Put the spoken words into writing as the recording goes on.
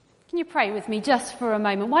Can you pray with me just for a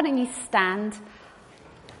moment? Why don't you stand?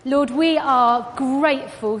 Lord, we are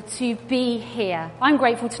grateful to be here. I'm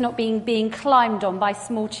grateful to not being climbed on by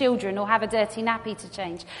small children or have a dirty nappy to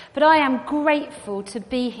change. But I am grateful to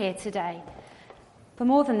be here today. But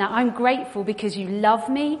more than that, I'm grateful because you love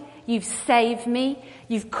me, you've saved me,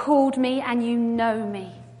 you've called me, and you know me.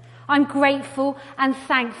 I'm grateful and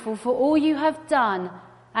thankful for all you have done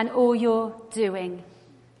and all you're doing.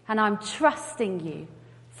 And I'm trusting you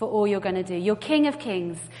for all you're going to do. You're King of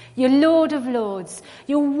Kings, you're Lord of Lords,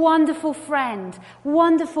 you're wonderful friend,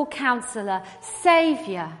 wonderful counselor,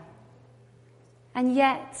 Saviour. And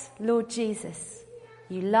yet, Lord Jesus,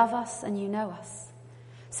 you love us and you know us.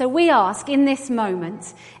 So we ask in this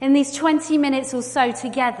moment, in these 20 minutes or so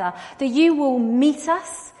together, that you will meet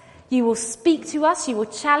us, you will speak to us, you will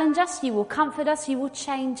challenge us, you will comfort us, you will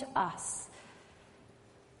change us.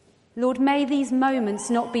 Lord, may these moments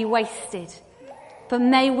not be wasted, but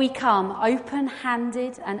may we come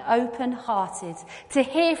open-handed and open-hearted to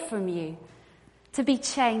hear from you, to be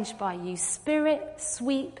changed by you. Spirit,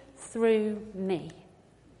 sweep through me.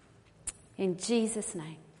 In Jesus'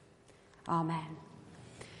 name, amen.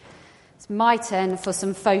 It's my turn for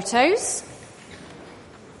some photos.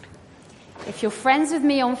 If you're friends with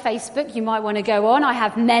me on Facebook, you might want to go on. I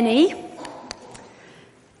have many.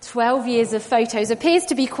 12 years of photos appears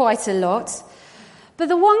to be quite a lot. But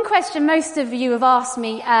the one question most of you have asked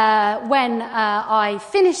me when I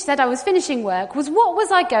said I was finishing work was, what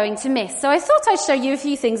was I going to miss? So I thought I'd show you a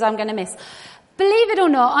few things I'm going to miss. Believe it or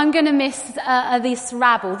not, I'm going to miss this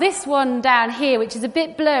rabble. This one down here, which is a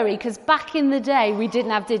bit blurry because back in the day we didn't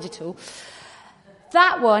have digital.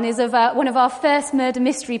 That one is of one of our first murder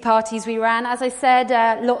mystery parties we ran. As I said,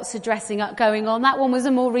 lots of dressing up going on. That one was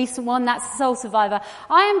a more recent one. That's the Soul Survivor.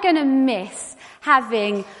 I am going to miss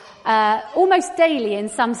having almost daily, in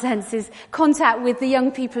some senses, contact with the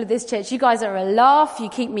young people of this church. You guys are a laugh. You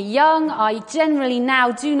keep me young. I generally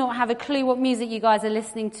now do not have a clue what music you guys are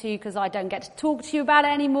listening to because I don't get to talk to you about it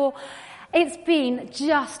anymore. It's been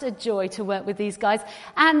just a joy to work with these guys.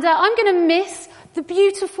 And I'm going to miss the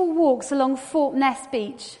beautiful walks along Fort Ness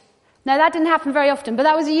Beach. Now, that didn't happen very often, but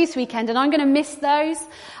that was a youth weekend, and I'm going to miss those.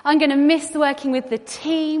 I'm going to miss working with the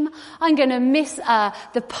team. I'm going to miss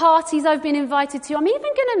the parties I've been invited to. I'm even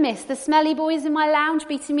going to miss the smelly boys in my lounge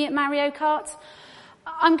beating me at Mario Kart.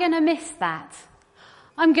 I'm going to miss that.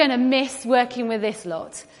 I'm going to miss working with this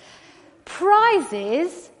lot.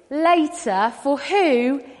 Prizes later for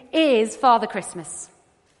who is Father Christmas.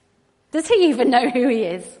 Does he even know who he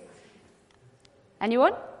is?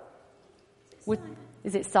 Anyone?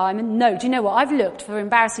 Is it Simon? No. Do you know what? I've looked for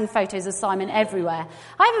embarrassing photos of Simon everywhere.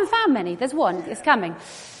 I haven't found many. There's one. It's coming.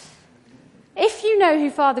 If you know who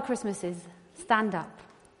Father Christmas is, stand up.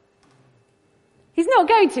 He's not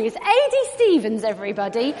going to. It's A.D. Stevens,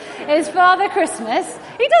 everybody. It's Father Christmas.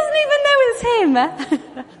 He doesn't even know it's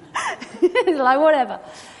him. It's like, whatever.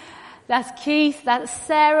 That's Keith, that's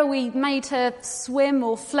Sarah. We made her swim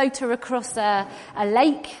or float her across a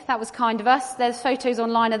lake. That was kind of us. There's photos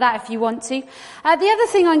online of that if you want to. The other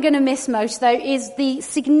thing I'm going to miss most, though, is the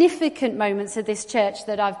significant moments of this church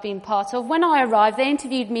that I've been part of. When I arrived, they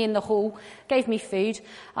interviewed me in the hall, gave me food.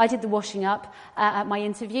 I did the washing up at my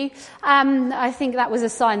interview. I think that was a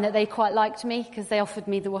sign that they quite liked me because they offered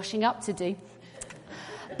me the washing up to do.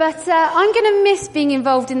 But I'm going to miss being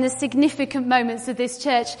involved in the significant moments of this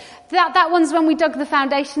church. That one's when we dug the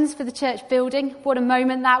foundations for the church building. What a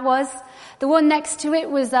moment that was. The one next to it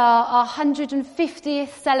was our 150th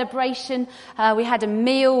celebration. We had a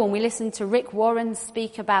meal and we listened to Rick Warren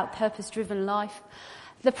speak about purpose-driven life.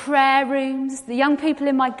 The prayer rooms, the young people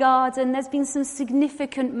in my garden. There's been some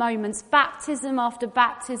significant moments, baptism after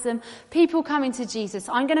baptism, people coming to Jesus.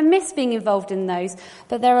 I'm going to miss being involved in those,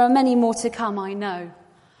 but there are many more to come, I know.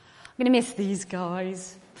 I'm going to miss these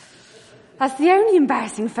guys. That's the only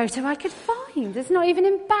embarrassing photo I could find. It's not even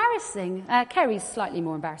embarrassing. Kerry's slightly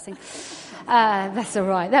more embarrassing. That's all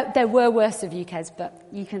right. There were worse of you, Kez, but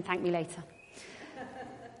you can thank me later.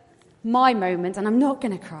 My moment, and I'm not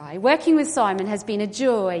going to cry, working with Simon has been a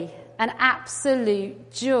joy, an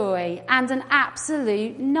absolute joy, and an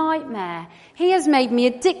absolute nightmare. He has made me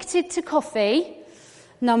addicted to coffee,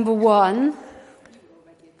 number one.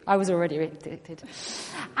 I was already addicted.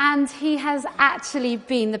 And he has actually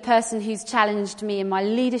been the person who's challenged me in my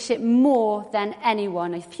leadership more than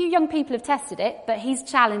anyone. A few young people have tested it, but he's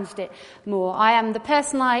challenged it more. I am the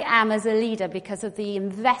person I am as a leader because of the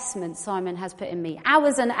investment Simon has put in me.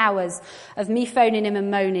 Hours and hours of me phoning him and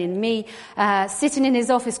moaning, me sitting in his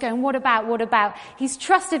office going, what about? He's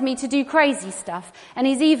trusted me to do crazy stuff, and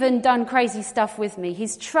he's even done crazy stuff with me.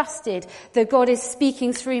 He's trusted that God is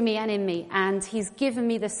speaking through me and in me, and he's given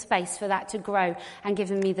me the space for that to grow and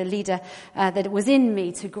given me the leader that was in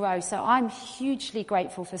me to grow. So I'm hugely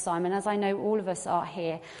grateful for Simon, as I know all of us are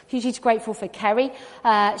here. Hugely grateful for Kerry.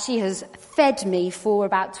 She has fed me for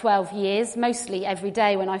about 12 years, mostly every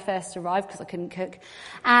day when I first arrived because I couldn't cook.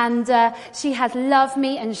 And she has loved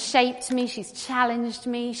me and shaped me. She's challenged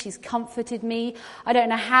me. She's comforted me. I don't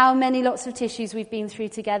know how many lots of tissues we've been through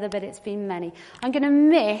together, but it's been many. I'm going to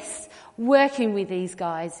miss working with these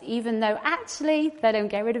guys, even though actually they don't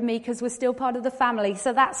get rid of me because we're still part of the family.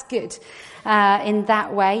 So that's good in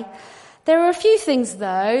that way. There are a few things,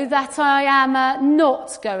 though, that I am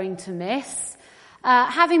not going to miss.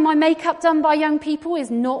 Having my makeup done by young people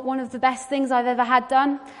is not one of the best things I've ever had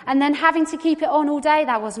done. And then having to keep it on all day,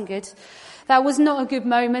 that wasn't good. That was not a good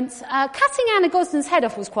moment. Cutting Anna Gosden's head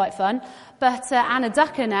off was quite fun, but Anna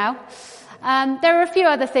Ducker now. There are a few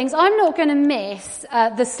other things. I'm not going to miss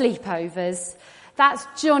the sleepovers. That's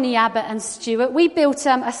Johnny, Abbott and Stuart. We built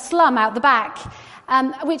a slum out the back,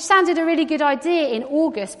 which sounded a really good idea in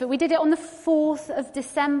August, but we did it on the 4th of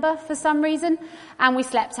December for some reason, and we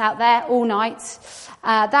slept out there all night.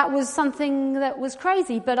 That was something that was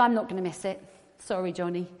crazy, but I'm not going to miss it. Sorry,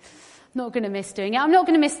 Johnny. Not going to miss doing it. I'm not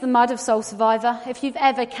going to miss the mud of Soul Survivor. If you've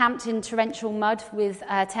ever camped in torrential mud with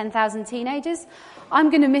 10,000 teenagers, I'm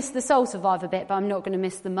going to miss the Soul Survivor bit, but I'm not going to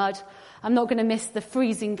miss the mud. I'm not going to miss the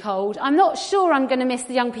freezing cold. I'm not sure I'm going to miss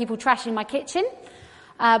the young people trashing my kitchen.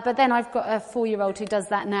 But then I've got a 4-year-old who does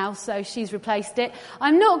that now, so she's replaced it.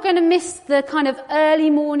 I'm not going to miss the kind of early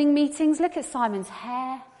morning meetings. Look at Simon's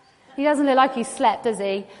hair. He doesn't look like he slept, does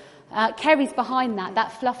he? Kerry's behind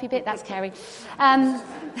that fluffy bit, that's Kerry.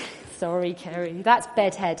 Sorry, Kerry. That's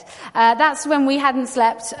bedhead. That's when we hadn't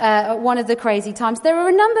slept at one of the crazy times. There are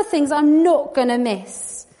a number of things I'm not going to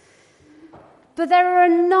miss. But there are a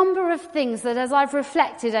number of things that as I've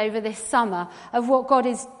reflected over this summer of what God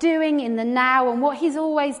is doing in the now and what he's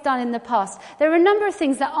always done in the past, there are a number of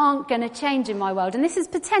things that aren't going to change in my world. And this is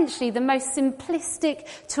potentially the most simplistic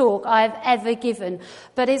talk I have ever given.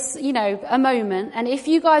 But it's, a moment. And if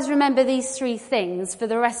you guys remember these 3 things for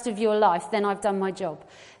the rest of your life, then I've done my job.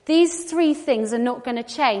 These 3 things are not going to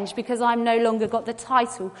change because I'm no longer got the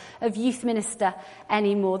title of youth minister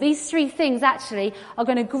anymore. These 3 things actually are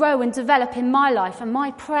going to grow and develop in my life. And my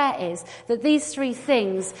prayer is that these 3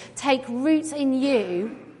 things take root in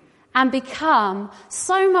you and become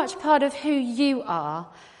so much part of who you are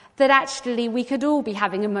that actually we could all be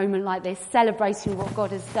having a moment like this, celebrating what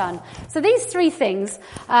God has done. So these 3 things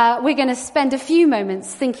we're going to spend a few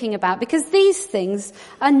moments thinking about because these things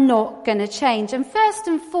are not going to change. And first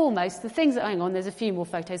and foremost, the things that, hang on, there's a few more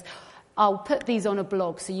photos. I'll put these on a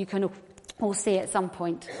blog so you can all see at some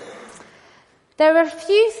point. There are a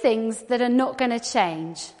few things that are not going to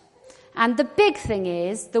change. And the big thing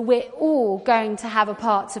is that we're all going to have a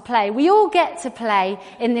part to play. We all get to play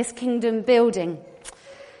in this kingdom building.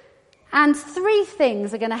 And 3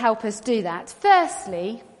 things are going to help us do that.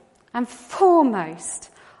 Firstly and foremost,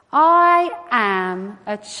 I am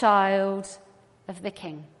a child of the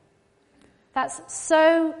King. That's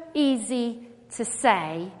so easy to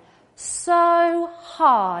say, so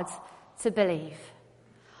hard to believe.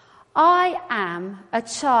 I am a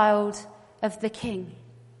child of the King.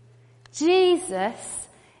 Jesus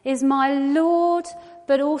is my Lord,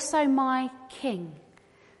 but also my King.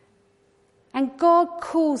 And God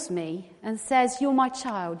calls me and says, you're my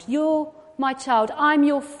child. You're my child. I'm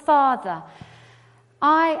your father.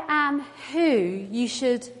 I am who you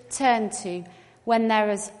should turn to when there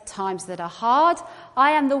are times that are hard.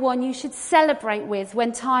 I am the one you should celebrate with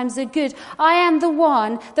when times are good. I am the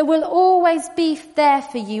one that will always be there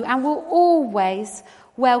for you and will always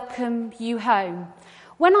welcome you home.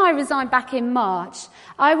 When I resigned back in March,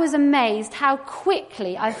 I was amazed how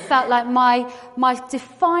quickly I felt like my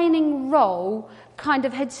defining role kind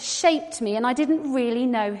of had shaped me and I didn't really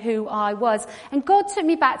know who I was. And God took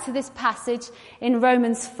me back to this passage in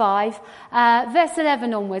Romans 5, verse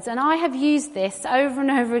 11 onwards. And I have used this over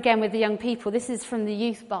and over again with the young people. This is from the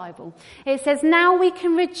Youth Bible. It says, now we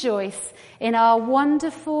can rejoice in our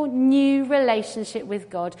wonderful new relationship with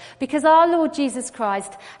God because our Lord Jesus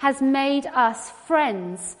Christ has made us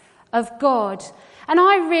friends of God. And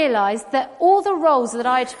I realised that all the roles that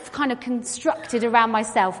I'd kind of constructed around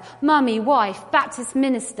myself, mummy, wife, Baptist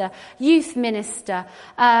minister, youth minister,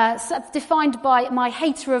 defined by my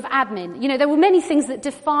hater of admin. There were many things that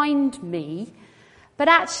defined me, but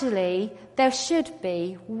actually there should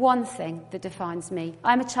be one thing that defines me.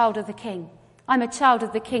 I'm a child of the King. I'm a child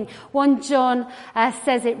of the King. 1 John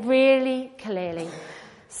says it really clearly.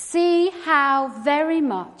 See how very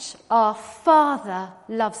much our Father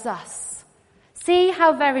loves us. See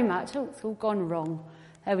how very much, it's all gone wrong.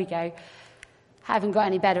 There we go. I haven't got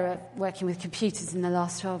any better at working with computers in the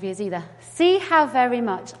last 12 years either. See how very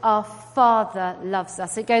much our Father loves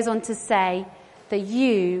us. It goes on to say that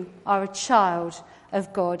you are a child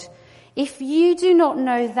of God. If you do not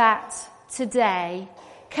know that today,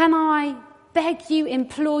 can I beg you,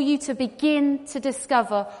 implore you to begin to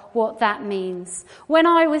discover what that means? When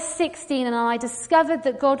I was 16 and I discovered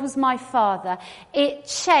that God was my Father, it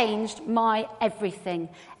changed my everything.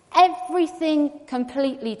 Everything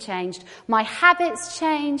completely changed. My habits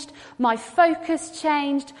changed. My focus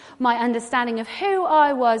changed. My understanding of who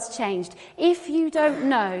I was changed. If you don't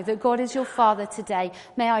know that God is your Father today,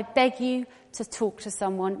 may I beg you to talk to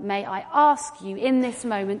someone. May I ask you in this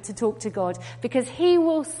moment to talk to God, because he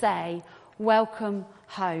will say, welcome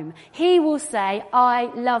home. He will say,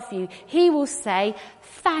 I love you. He will say,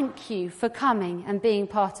 thank you for coming and being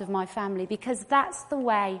part of my family, because that's the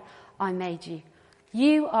way I made you.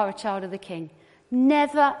 You are a child of the King.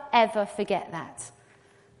 Never, ever forget that.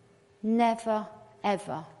 Never,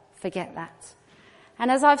 ever forget that. And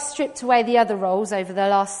as I've stripped away the other roles over the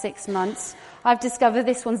last 6 months, I've discovered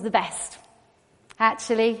this one's the best.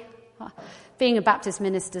 Actually, being a Baptist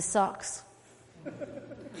minister sucks.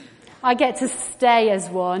 I get to stay as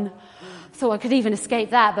one. Thought I could even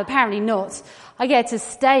escape that, but apparently not. I get to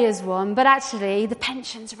stay as one, but actually the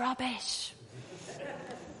pension's rubbish.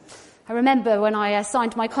 I remember when I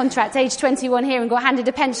signed my contract, age 21 here, and got handed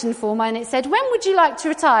a pension form, and it said, when would you like to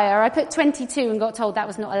retire? I put 22 and got told that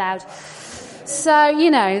was not allowed. So,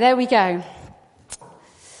 there we go.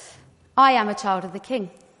 I am a child of the King.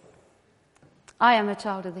 I am a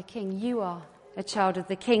child of the King. You are a child of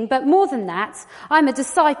the King. But more than that, I'm a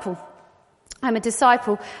disciple. I'm a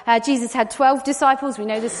disciple. Jesus had 12 disciples. We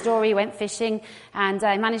know the story. He went fishing and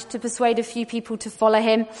managed to persuade a few people to follow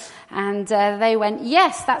him. And they went,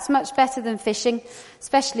 yes, that's much better than fishing.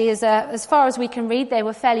 Especially as far as we can read, they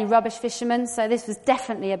were fairly rubbish fishermen. So this was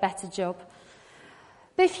definitely a better job.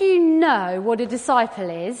 But if you know what a disciple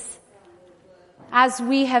is, as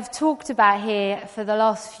we have talked about here for the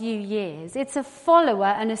last few years, it's a follower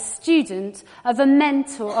and a student of a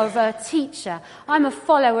mentor, of a teacher. I'm a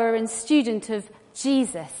follower and student of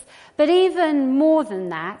Jesus. But even more than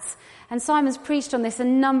that, and Simon's preached on this a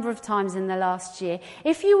number of times in the last year,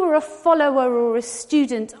 if you were a follower or a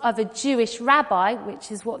student of a Jewish rabbi,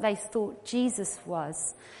 which is what they thought Jesus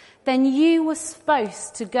was, then you were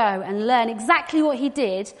supposed to go and learn exactly what he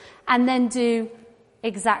did and then do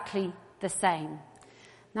exactly the same.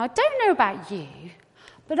 Now, I don't know about you,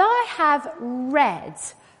 but I have read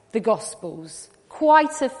the Gospels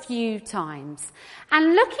quite a few times.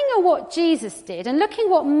 And looking at what Jesus did and looking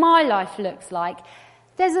at what my life looks like,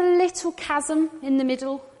 there's a little chasm in the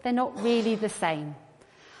middle. They're not really the same.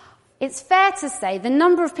 It's fair to say the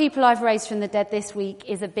number of people I've raised from the dead this week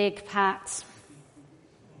is a big pat.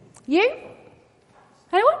 You?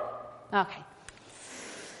 Anyone? Okay.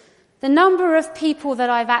 The number of people that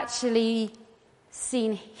I've actually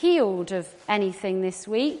seen healed of anything this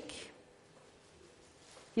week,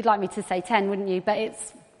 you'd like me to say 10, wouldn't you? But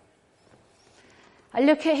I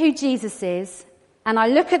look at who Jesus is, and I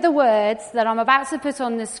look at the words that I'm about to put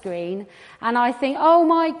on the screen, and I think, oh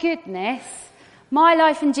my goodness, my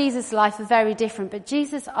life and Jesus' life are very different, but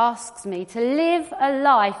Jesus asks me to live a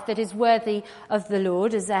life that is worthy of the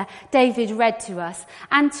Lord, as David read to us,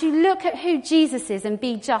 and to look at who Jesus is and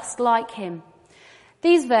be just like him.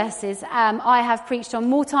 These verses I have preached on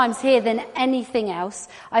more times here than anything else.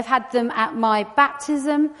 I've had them at my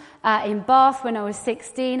baptism in Bath when I was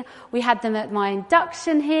 16. We had them at my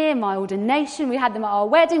induction here, my ordination. We had them at our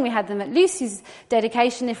wedding. We had them at Lucy's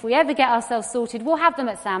dedication. If we ever get ourselves sorted, we'll have them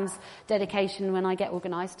at Sam's dedication when I get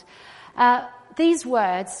organised. These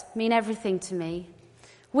words mean everything to me.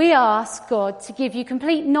 We ask God to give you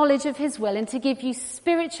complete knowledge of his will and to give you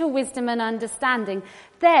spiritual wisdom and understanding.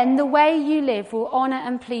 Then the way you live will honour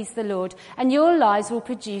and please the Lord, and your lives will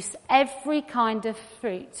produce every kind of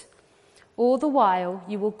fruit. All the while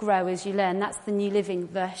you will grow as you learn. That's the New Living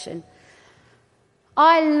Version.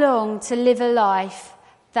 I long to live a life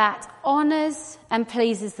that honours and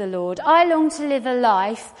pleases the Lord. I long to live a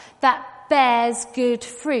life that bears good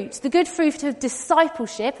fruit. The good fruit of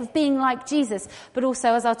discipleship, of being like Jesus, but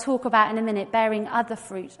also, as I'll talk about in a minute, bearing other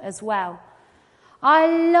fruit as well. I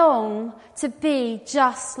long to be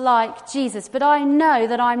just like Jesus, but I know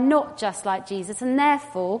that I'm not just like Jesus, and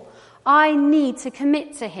therefore I need to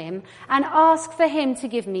commit to him and ask for him to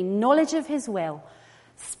give me knowledge of his will,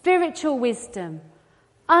 spiritual wisdom,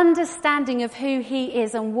 understanding of who he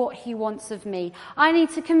is and what he wants of me. I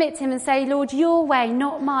need to commit to him and say, Lord, your way,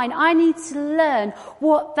 not mine. I need to learn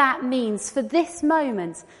what that means for this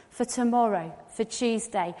moment, for tomorrow, for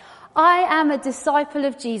Tuesday. I am a disciple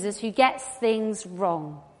of Jesus who gets things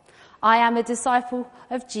wrong. I am a disciple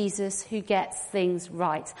of Jesus who gets things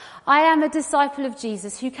right. I am a disciple of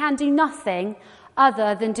Jesus who can do nothing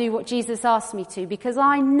other than do what Jesus asked me to, because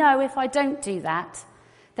I know if I don't do that,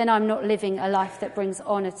 then I'm not living a life that brings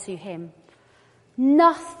honour to him.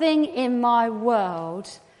 Nothing in my world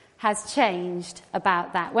has changed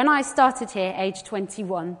about that. When I started here, age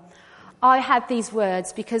 21, I had these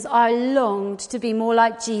words because I longed to be more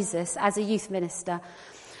like Jesus as a youth minister.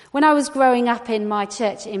 When I was growing up in my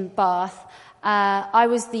church in Bath, I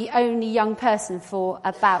was the only young person for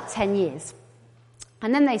about 10 years.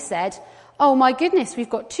 And then they said, oh my goodness, we've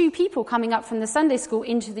got 2 people coming up from the Sunday school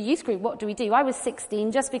into the youth group. What do we do? I was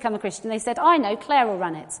 16, just become a Christian. They said, I know, Claire will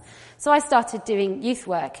run it. So I started doing youth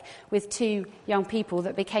work with 2 young people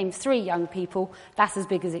that became 3 young people. That's as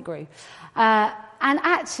big as it grew. And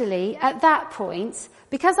actually, at that point,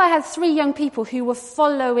 because I had 3 young people who were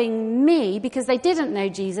following me because they didn't know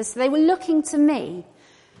Jesus, so they were looking to me.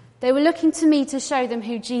 They were looking to me to show them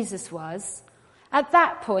who Jesus was. At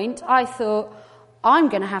that point, I thought, I'm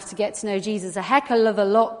going to have to get to know Jesus a heck of a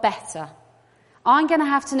lot better. I'm going to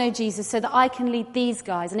have to know Jesus so that I can lead these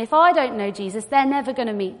guys. And if I don't know Jesus, they're never going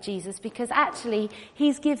to meet Jesus, because actually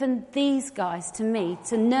he's given these guys to me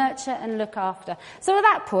to nurture and look after. So at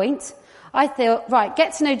that point, I thought, right,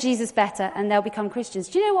 get to know Jesus better and they'll become Christians.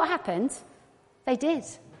 Do you know what happened? They did.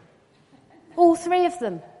 All 3 of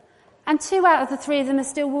them. And 2 out of the 3 of them are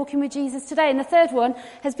still walking with Jesus today. And the 3rd one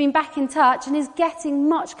has been back in touch and is getting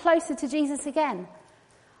much closer to Jesus again.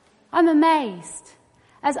 I'm amazed.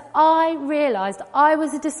 As I realised I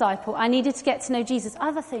was a disciple, I needed to get to know Jesus.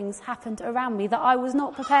 Other things happened around me that I was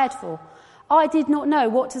not prepared for. I did not know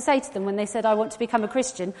what to say to them when they said, I want to become a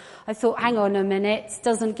Christian. I thought, hang on a minute,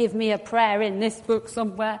 doesn't give me a prayer in this book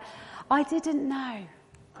somewhere. I didn't know.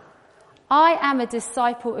 I am a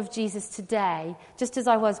disciple of Jesus today, just as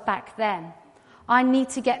I was back then. I need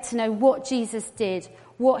to get to know what Jesus did,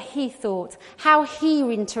 what he thought, how he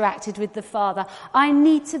interacted with the Father. I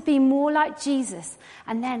need to be more like Jesus,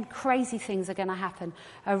 and then crazy things are going to happen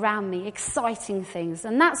around me, exciting things.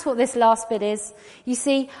 And that's what this last bit is. You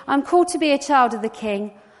see, I'm called to be a child of the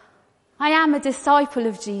King. I am a disciple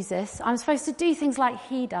of Jesus. I'm supposed to do things like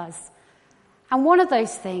he does. And one of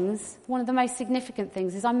those things, one of the most significant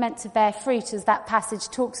things, is I'm meant to bear fruit, as that passage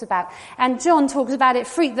talks about. And John talks about it,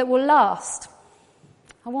 fruit that will last.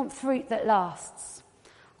 I want fruit that lasts.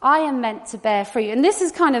 I am meant to bear fruit. And this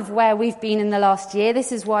is kind of where we've been in the last year.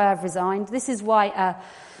 This is why I've resigned. This is why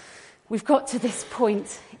we've got to this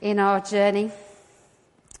point in our journey.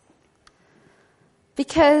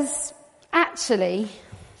 Because actually,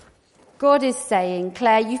 God is saying,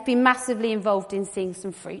 Claire, you've been massively involved in seeing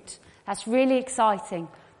some fruit. That's really exciting,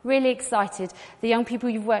 really excited. The young people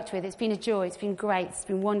you've worked with, it's been a joy, it's been great, it's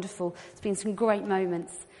been wonderful, it's been some great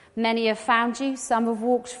moments. Many have found you, some have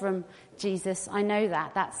walked from Jesus. I know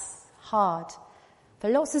that, that's hard.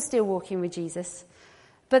 But lots are still walking with Jesus.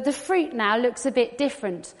 But the fruit now looks a bit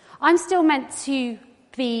different. I'm still meant to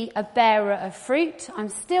be a bearer of fruit. I'm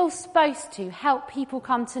still supposed to help people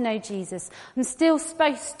come to know Jesus. I'm still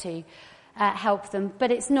supposed to help them, but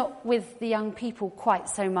it's not with the young people quite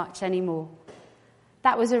so much anymore.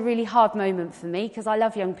 That was a really hard moment for me, because I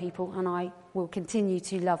love young people and I will continue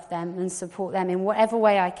to love them and support them in whatever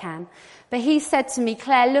way I can. But he said to me,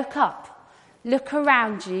 Claire, look up, look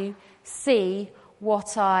around you, see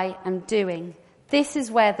what I am doing. This is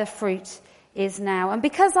where the fruit is now. And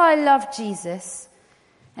because I love Jesus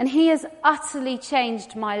and he has utterly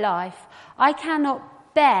changed my life, I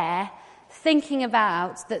cannot bear thinking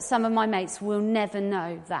about that some of my mates will never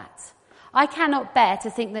know that. I cannot bear to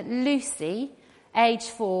think that Lucy, age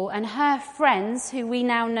 4, and her friends, who we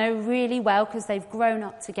now know really well because they've grown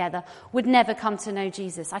up together, would never come to know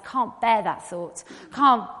Jesus. I can't bear that thought.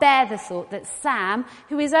 Can't bear the thought that Sam,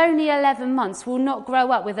 who is only 11 months, will not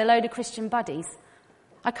grow up with a load of Christian buddies.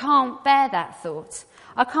 I can't bear that thought.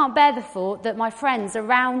 I can't bear the thought that my friends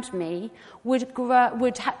around me would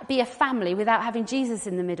be a family without having Jesus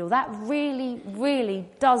in the middle. That really, really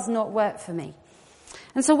does not work for me.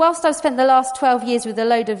 And so whilst I've spent the last 12 years with a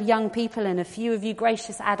load of young people and a few of you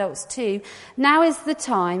gracious adults too, now is the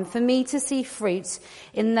time for me to see fruit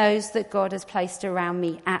in those that God has placed around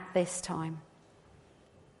me at this time.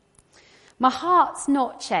 My heart's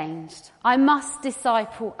not changed. I must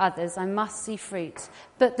disciple others. I must see fruit.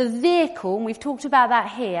 But the vehicle, and we've talked about that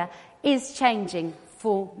here, is changing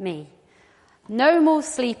for me. No more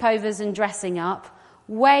sleepovers and dressing up.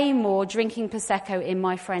 Way more drinking Prosecco in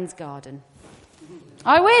my friend's garden.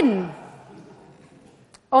 I win.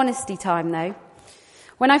 Honesty time, though.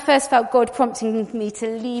 When I first felt God prompting me to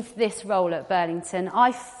leave this role at Burlington,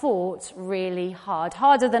 I fought really hard,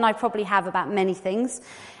 harder than I probably have about many things.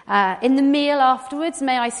 In the meal afterwards,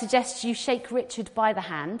 may I suggest you shake Richard by the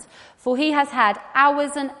hand, for he has had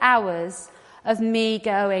hours and hours of me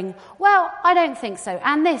going, well, I don't think so,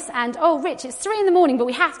 and this, and, oh, Rich, it's 3 a.m, but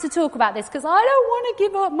we have to talk about this because I don't want to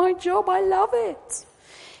give up my job, I love it.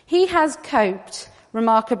 He has coped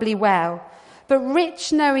remarkably well. But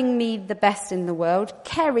Rich, knowing me the best in the world,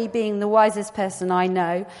 Kerry being the wisest person I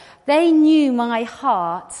know, they knew my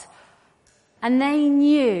heart and they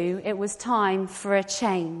knew it was time for a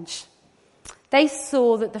change. They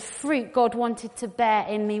saw that the fruit God wanted to bear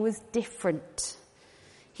in me was different.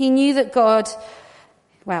 He knew that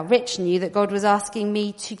Rich knew that God was asking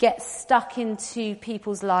me to get stuck into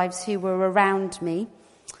people's lives who were around me.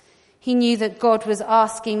 He knew that God was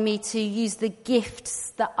asking me to use the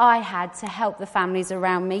gifts that I had to help the families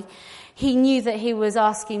around me. He knew that he was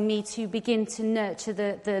asking me to begin to nurture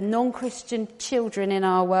the non-Christian children in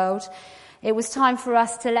our world. It was time for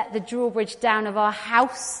us to let the drawbridge down of our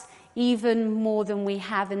house even more than we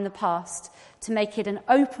have in the past, to make it an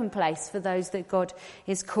open place for those that God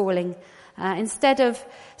is calling. Instead of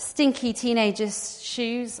stinky teenagers'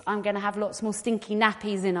 shoes, I'm going to have lots more stinky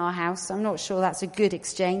nappies in our house. I'm not sure that's a good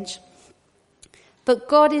exchange. But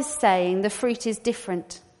God is saying the fruit is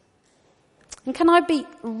different. And can I be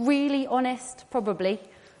really honest? Probably.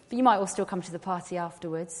 But you might all still come to the party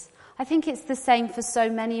afterwards. I think it's the same for so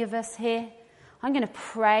many of us here. I'm going to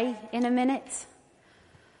pray in a minute.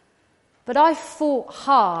 But I fought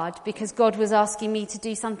hard because God was asking me to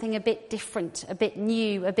do something a bit different, a bit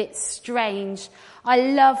new, a bit strange. I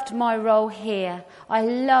loved my role here. I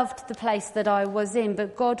loved the place that I was in.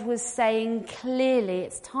 But God was saying clearly,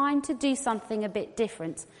 it's time to do something a bit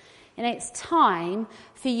different. And it's time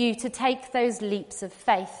for you to take those leaps of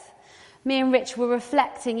faith. Me and Rich were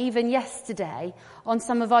reflecting even yesterday on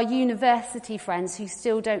some of our university friends who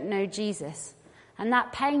still don't know Jesus. And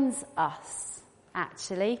that pains us,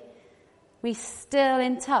 actually. We're still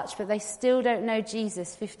in touch, but they still don't know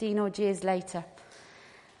Jesus 15 odd years later.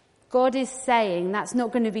 God is saying that's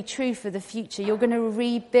not going to be true for the future. You're going to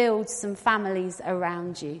rebuild some families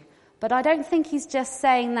around you. But I don't think he's just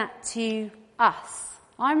saying that to us.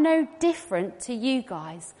 I'm no different to you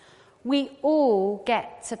guys. We all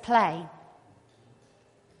get to play.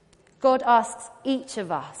 God asks each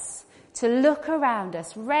of us to look around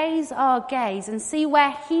us, raise our gaze and see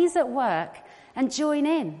where he's at work and join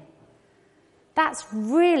in. That's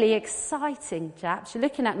really exciting, chaps. You're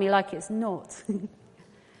looking at me like it's not.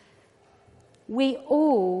 We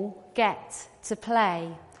all get to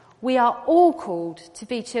play. We are all called to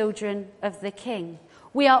be children of the King.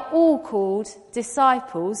 We are all called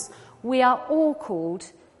disciples. We are all called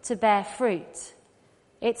to bear fruit.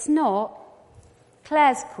 It's not,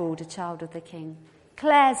 Claire's called a child of the King.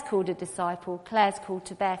 Claire's called a disciple. Claire's called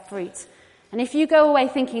to bear fruit. And if you go away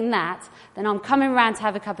thinking that, then I'm coming round to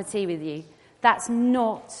have a cup of tea with you. That's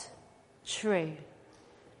not true.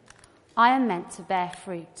 I am meant to bear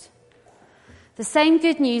fruit. The same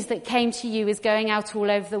good news that came to you is going out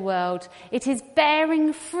all over the world. It is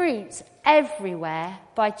bearing fruit everywhere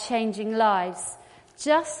by changing lives,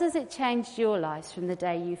 just as it changed your lives from the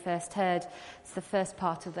day you first heard. It's the first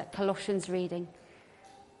part of that Colossians reading.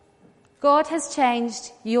 God has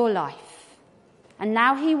changed your life, and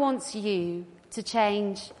now he wants you to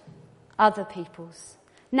change other people's.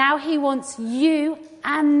 Now he wants you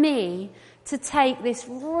and me to take this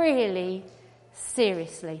really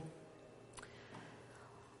seriously.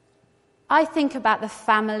 I think about the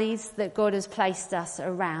families that God has placed us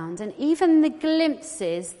around, and even the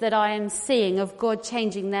glimpses that I am seeing of God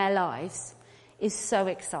changing their lives is so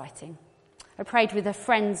exciting. I prayed with a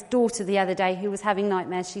friend's daughter the other day who was having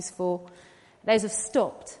nightmares. She's 4. Those have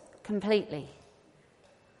stopped completely.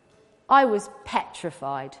 I was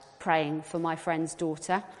petrified praying for my friend's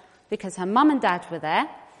daughter because her mum and dad were there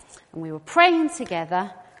and we were praying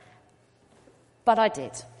together, but I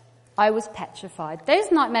did. I was petrified.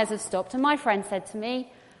 Those nightmares have stopped, and my friend said to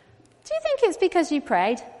me, "Do you think it's because you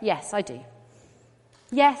prayed?" Yes, I do.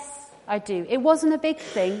 Yes, I do. It wasn't a big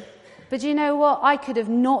thing, but you know what? I could have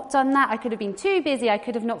not done that. I could have been too busy. I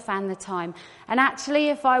could have not found the time. And actually,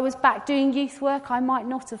 if I was back doing youth work, I might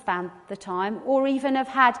not have found the time or even have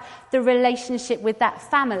had the relationship with that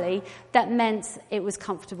family that meant it was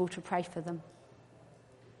comfortable to pray for them.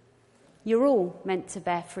 You're all meant to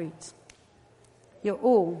bear fruit. You're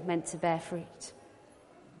all meant to bear fruit.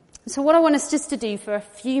 So what I want us just to do for a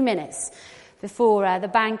few minutes before the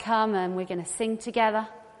band come and we're going to sing together,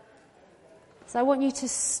 So I want you to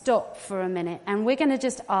stop for a minute, and we're going to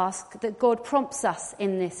just ask that God prompts us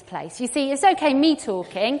in this place. You see, it's okay me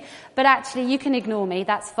talking, but actually you can ignore me,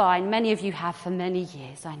 that's fine. Many of you have for many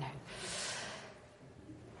years, I know.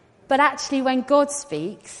 But actually when God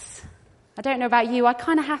speaks, I don't know about you, I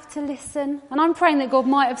kind of have to listen. And I'm praying that God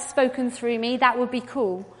might have spoken through me, that would be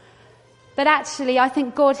cool. But actually I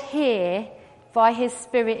think God here, by his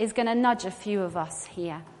Spirit, is going to nudge a few of us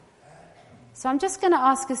here. So I'm just going to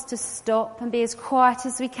ask us to stop and be as quiet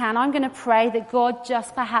as we can. I'm going to pray that God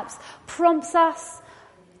just perhaps prompts us,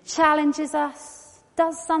 challenges us,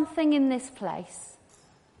 does something in this place.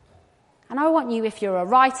 And I want you, if you're a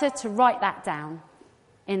writer, to write that down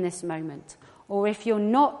in this moment. Or if you're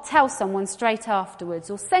not, tell someone straight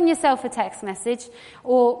afterwards, or send yourself a text message,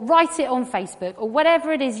 or write it on Facebook, or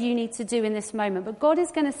whatever it is you need to do in this moment. But God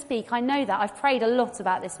is going to speak. I know that. I've prayed a lot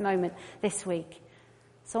about this moment this week.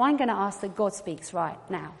 So I'm going to ask that God speaks right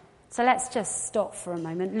now. So let's just stop for a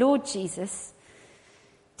moment. Lord Jesus,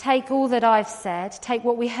 take all that I've said, take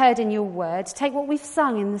what we heard in your word, take what we've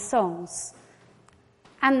sung in the songs,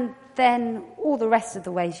 and then all the rest of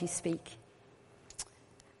the ways you speak.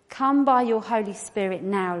 Come by your Holy Spirit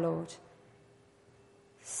now, Lord.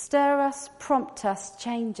 Stir us, prompt us,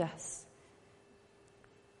 change us.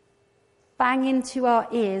 Bang into our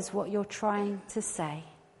ears what you're trying to say.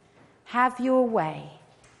 Have your way.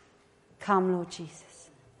 Come, Lord Jesus.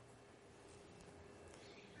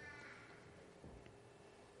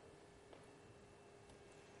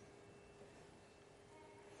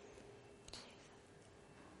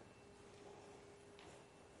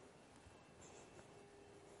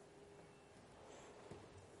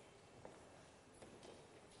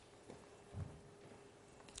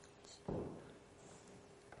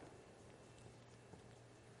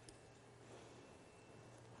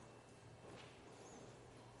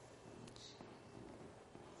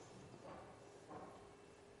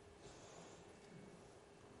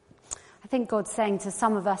 I think God's saying to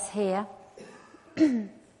some of us here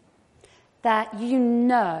that you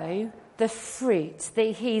know the fruit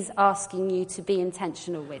that he's asking you to be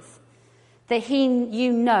intentional with. That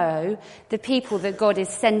you know the people that God is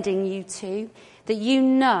sending you to. That you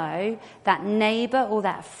know that neighbour or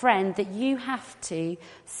that friend that you have to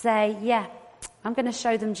say, yeah, I'm going to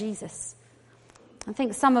show them Jesus. I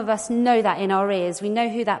think some of us know that in our ears. We know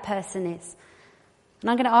who that person is. And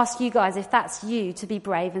I'm going to ask you guys, if that's you, to be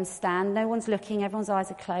brave and stand. No one's looking, everyone's eyes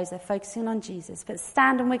are closed, they're focusing on Jesus. But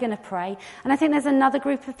stand and we're going to pray. And I think there's another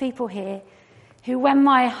group of people here who, when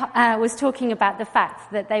I was talking about the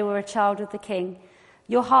fact that they were a child of the King,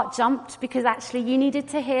 your heart jumped because actually you needed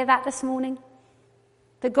to hear that this morning.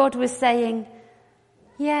 That God was saying,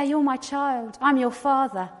 yeah, you're my child, I'm your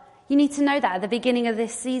father. You need to know that at the beginning of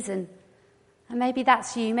this season. And maybe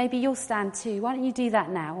that's you, maybe you'll stand too. Why don't you do that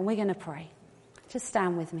now and we're going to pray. Just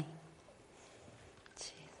stand with me.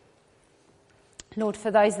 Cheers. Lord,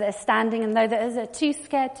 for those that are standing and those that are too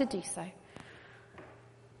scared to do so,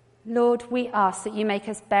 Lord, we ask that you make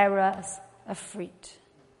us bearers of fruit.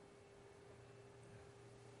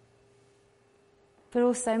 But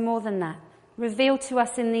also more than that, reveal to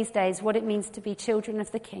us in these days what it means to be children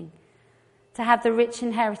of the King, to have the rich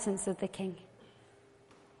inheritance of the King.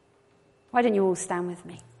 Why don't you all stand with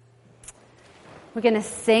me? We're going to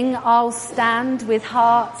sing I'll Stand with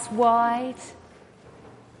hearts wide,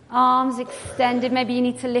 arms extended. Maybe you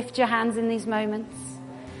need to lift your hands in these moments.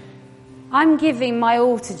 I'm giving my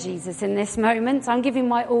all to Jesus in this moment. I'm giving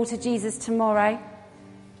my all to Jesus tomorrow.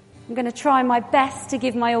 I'm going to try my best to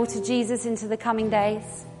give my all to Jesus into the coming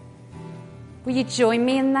days. Will you join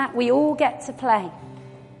me in that? We all get to play.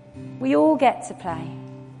 We all get to play.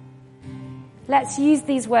 Let's use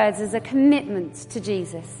these words as a commitment to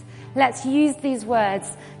Jesus. Let's use these words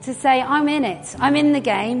to say, I'm in it. I'm in the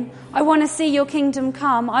game. I want to see your kingdom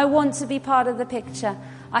come. I want to be part of the picture.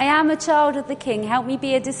 I am a child of the King. Help me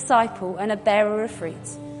be a disciple and a bearer of fruit.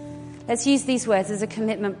 Let's use these words as a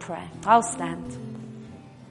commitment prayer. I'll stand.